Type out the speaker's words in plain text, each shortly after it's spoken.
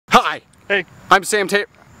Hey. I'm Sam Tabor.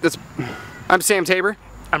 I'm Sam Tabor.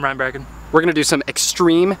 I'm Ryan Bracken. We're gonna do some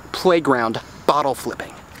extreme playground bottle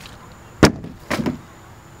flipping.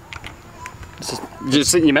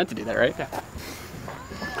 You meant to do that, right? Yeah.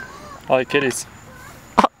 I like kitties.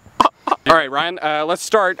 All right, Ryan. Let's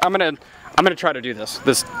start. I'm gonna try to do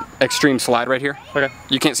this extreme slide right here. Okay.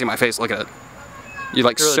 You can't see my face. Look at it. You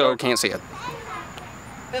like really so don't. can't see it.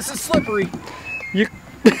 This is slippery. You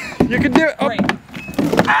can do it. Oh. Great.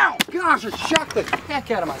 Ow! Gosh, it shocked the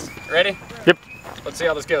heck out of myself. Ready? Yep. Let's see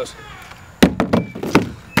how this goes.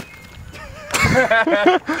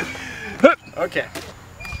 Okay.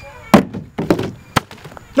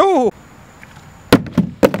 No.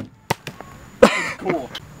 Cool.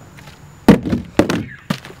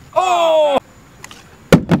 Oh!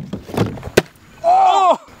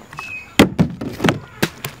 Oh!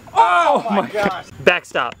 Oh my gosh.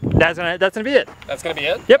 Backstop. That's gonna be it. That's gonna be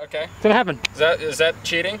it? Yep. Okay. It's gonna happen. Is that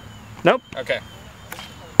cheating? Nope. Okay.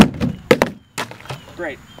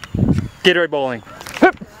 Great. Gatorade bowling.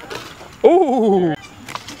 Ooh.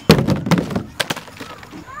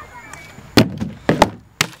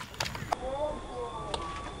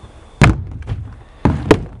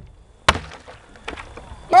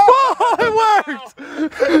 Oh, it worked!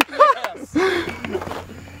 Yes.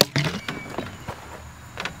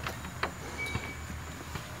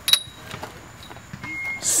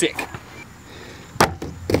 Sick.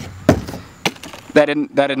 That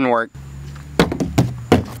didn't work.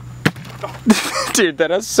 Dude,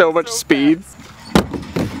 that has so much speed.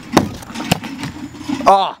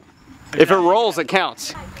 Ah, if it rolls, it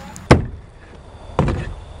counts.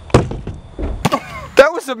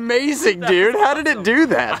 That was amazing, dude. How did it do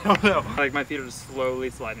that? I don't know. Like my feet are just slowly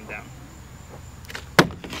sliding down.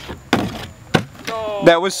 Oh.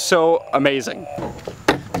 That was so amazing.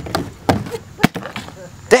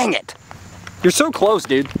 Dang it. You're so close,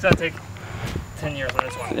 dude. Does that take 10 years on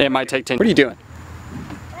this one? It might take 10. What are you doing?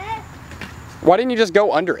 Why didn't you just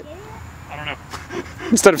go under it? I don't know.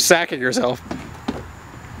 Instead of sacking yourself.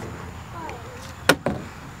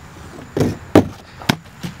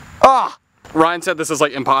 Ah! Ryan said this is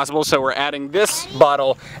like impossible, so we're adding this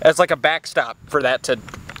bottle as like a backstop for that to...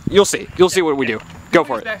 You'll see. You'll see what we do. Go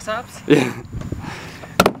for it. Backstops? Yeah.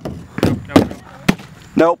 No.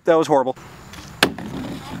 Nope, that was horrible.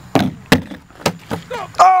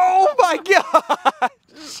 Oh my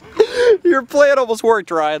gosh! Your plan almost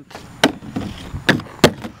worked, Ryan.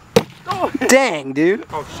 Oh. Dang, dude.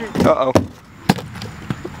 Oh shoot. Uh-oh.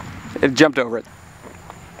 It jumped over it.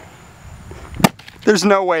 There's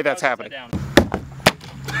no way that's happening.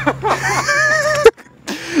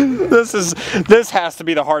 This has to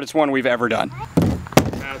be the hardest one we've ever done.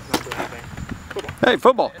 That's not doing anything. Football. Hey,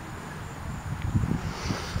 football.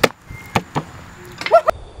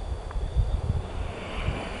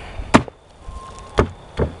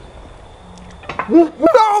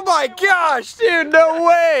 Oh my gosh, dude, no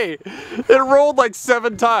way! It rolled like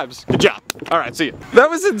 7 times. Good job. All right, see you. That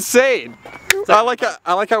was insane. I like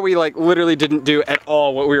how we like literally didn't do at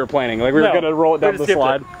all what we were planning. Like we were gonna roll it down the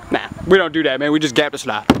slide. Nah, we don't do that, man. We just gap the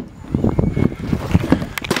slide.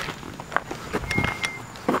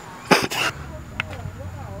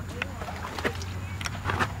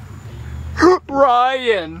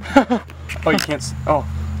 Ryan! Oh, you can't. Oh.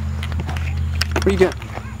 What are you doing?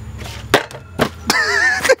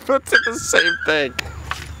 They both did the same thing.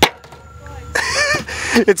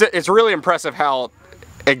 It's really impressive how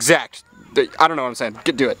exact. I don't know what I'm saying.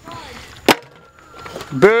 Do it.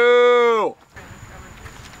 Boo!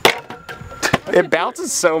 It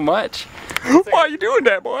bounces so much. Why are you doing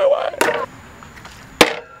that, boy? Why?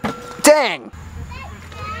 Dang!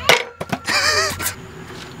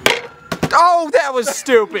 Oh, that was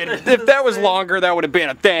stupid. If that was longer, that would have been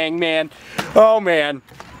a thing, man. Oh, man.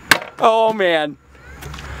 Oh, man.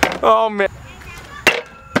 Oh, man.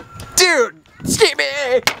 Dude, skip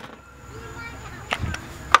me!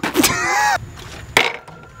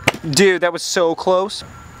 Dude, that was so close.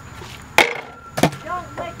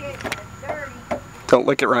 Don't lick it, it's dirty. Don't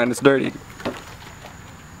lick it, Ryan, it's dirty.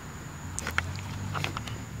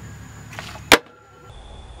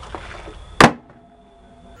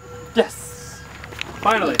 Yes!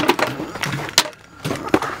 Finally!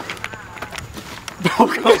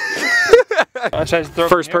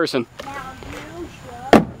 First person. Now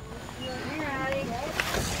you shut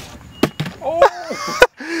your mouth. Oh!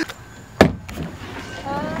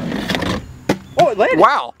 Oh, it landed!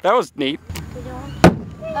 Wow, that was neat.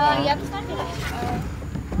 Yep, it's not good.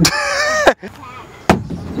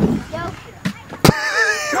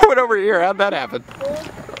 I went over here, how'd that happen?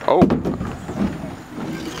 Oh.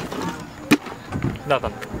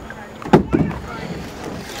 Nothing.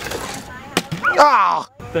 Ah!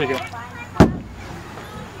 There you go.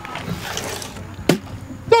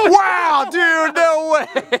 Wow, dude, no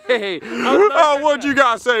way! Oh, what'd you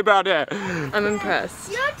guys say about that? I'm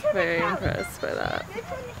impressed. Very impressed by that.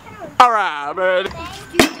 All right, man.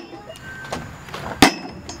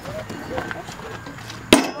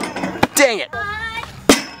 Dang it!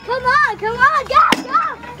 Come on, go, go!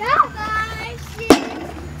 5, 6,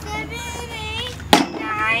 7, 8,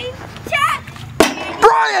 9, 10.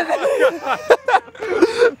 Brian!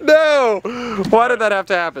 No! Why did that have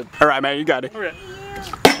to happen? All right, man, you got it.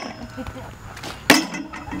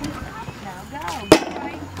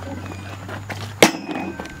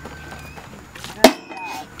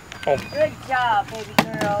 Okay. Good job, baby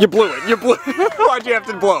girl. You blew it. You blew it. Why'd you have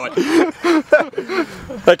to blow it?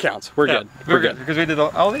 That counts. We're good. We're good because we did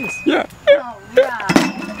all these. Yeah. Oh, yeah.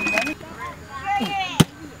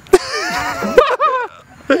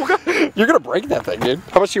 You're gonna break that thing, dude.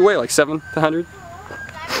 How much do you weigh? Like 700?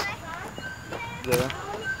 Yeah.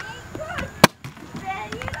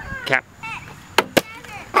 Cap.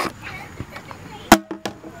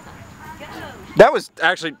 That was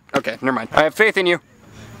actually okay. Never mind. I have faith in you.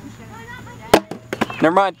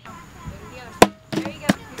 Never mind.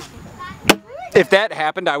 If that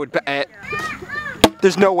happened, I would.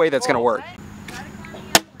 There's no way that's gonna work.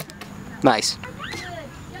 Nice.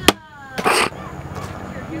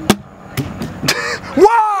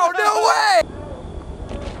 Whoa! No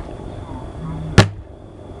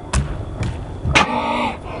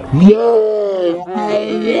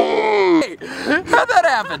way! How'd that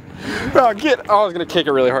happen? Oh, get! Oh, I was gonna kick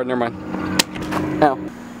it really hard. Never mind. Ow.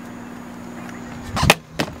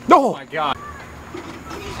 Oh my God!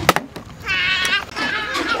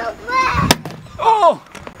 Oh!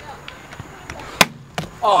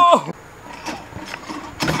 Oh!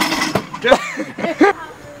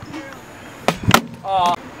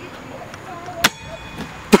 Oh!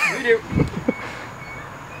 Redo.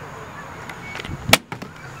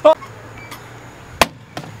 Oh!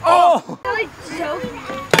 Oh!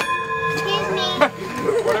 Excuse me.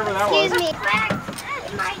 Whatever that was. Excuse me.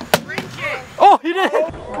 Oh, he did!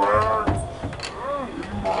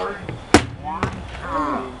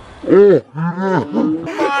 Oh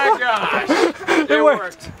my gosh! It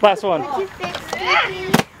worked. Last one. You fixed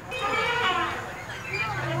it.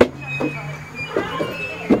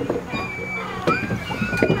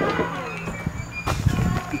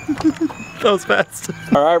 That was fast.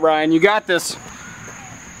 All right, Ryan, you got this.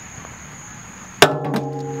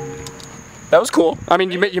 That was cool. I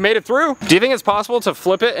mean, you made it through. Do you think it's possible to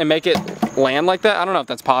flip it and make it land like that? I don't know if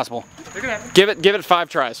that's possible. Give it 5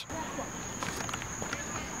 tries.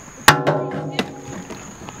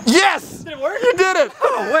 Yes! Did it work? You did it!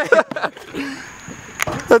 Oh, wait.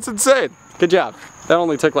 That's insane. Good job. That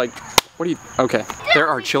only took like, what do you, okay. There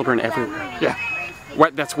are children everywhere. Yeah.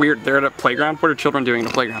 What? That's weird. They're at a playground? What are children doing in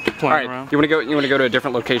a playground? Playing All right, around. you wanna go to a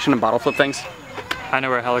different location and bottle flip things? I know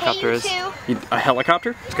where a helicopter is. A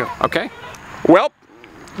helicopter? Let's go. Okay. Well,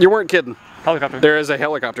 you weren't kidding. Helicopter. There is a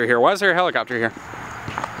helicopter here. Why is there a helicopter here?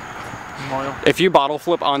 Memorial. If you bottle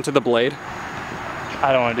flip onto the blade,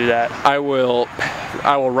 I don't want to do that. I will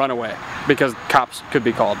run away because cops could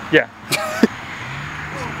be called. Yeah.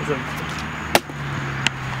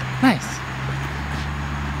 Nice.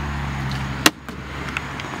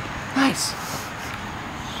 Nice.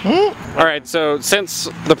 All right, so since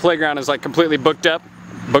the playground is like completely booked up,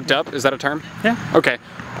 is that a term? Yeah. Okay,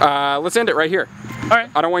 let's end it right here. All right.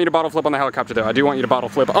 I don't want you to bottle flip on the helicopter though. I do want you to bottle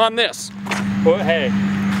flip on this. Well, hey,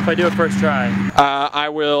 if I do it first try. I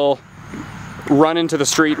will run into the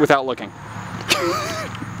street without looking.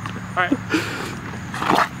 All right.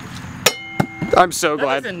 I'm so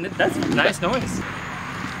glad. That's a nice noise.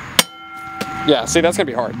 Yeah, see, that's gonna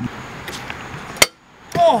be hard.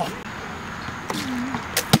 Oh.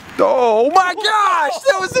 Oh my gosh,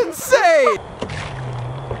 that was insane!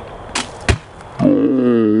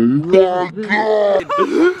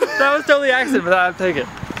 That was totally accident, but I'll take it.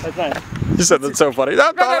 That's nice. You said that's so funny.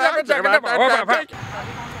 That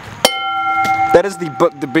is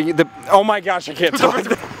the oh my gosh, I can't talk.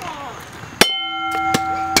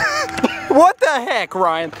 What the heck,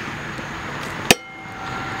 Ryan?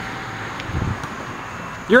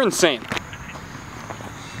 You're insane.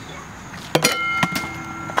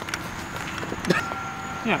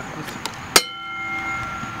 Yeah.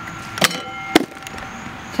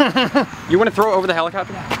 You want to throw it over the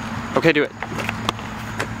helicopter? Okay, do it.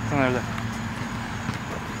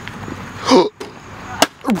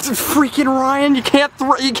 Freaking Ryan, you can't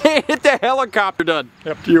hit the helicopter. Done.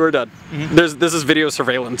 Yep. You are done. This is video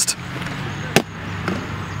surveillanced.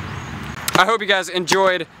 I hope you guys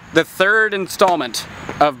enjoyed the 3rd installment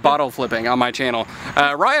of bottle flipping on my channel.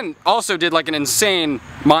 Ryan also did like an insane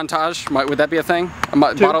montage. Would that be a thing?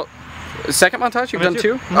 Bottle. Second montage? You've done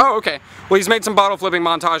two? Mm-hmm. Oh, okay. Well, he's made some bottle flipping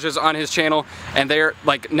montages on his channel, and they're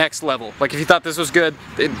like next level. Like if you thought this was good,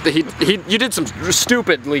 you did some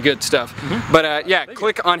stupidly good stuff. Mm-hmm. But yeah,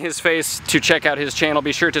 click on his face to check out his channel.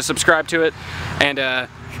 Be sure to subscribe to it, and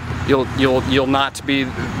you'll not be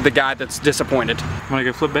the guy that's disappointed. Wanna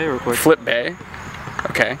go flip bay real quick? Flip bay?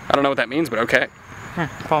 Okay. I don't know what that means, but okay. Here,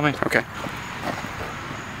 follow me. Okay.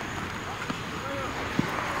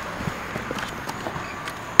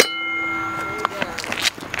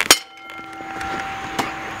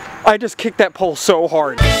 I just kicked that pole so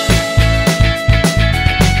hard.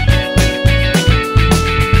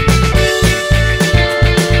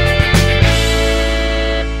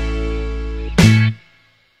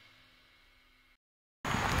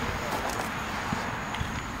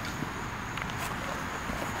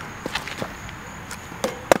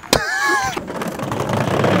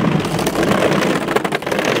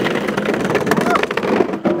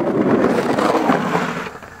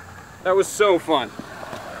 That was so fun.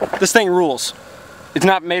 This thing rules. It's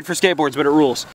not made for skateboards, but it rules.